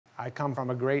I come from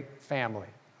a great family,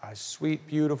 a sweet,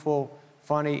 beautiful,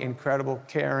 funny, incredible,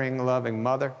 caring, loving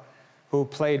mother who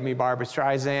played me Barbra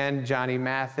Streisand, Johnny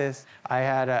Mathis. I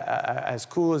had a as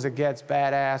cool as it gets,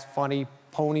 badass, funny,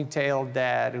 ponytailed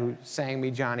dad who sang me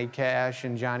Johnny Cash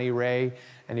and Johnny Ray,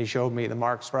 and he showed me the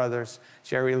Marx Brothers,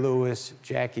 Jerry Lewis,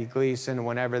 Jackie Gleason.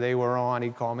 Whenever they were on,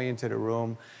 he'd call me into the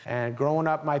room. And growing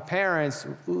up, my parents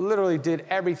literally did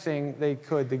everything they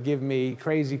could to give me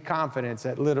crazy confidence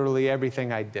at literally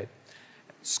everything I did.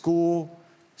 School,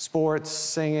 sports,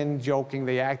 singing, joking,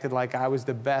 they acted like I was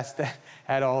the best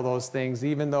at all those things,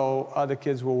 even though other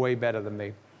kids were way better than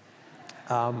me.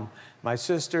 My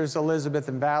sisters, Elizabeth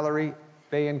and Valerie,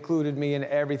 they included me in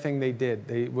everything they did.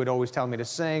 They would always tell me to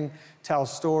sing, tell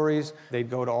stories. They'd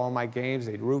go to all my games.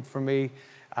 They'd root for me.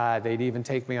 They'd even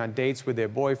take me on dates with their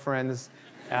boyfriends.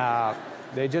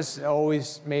 They just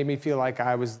always made me feel like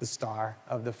I was the star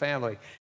of the family.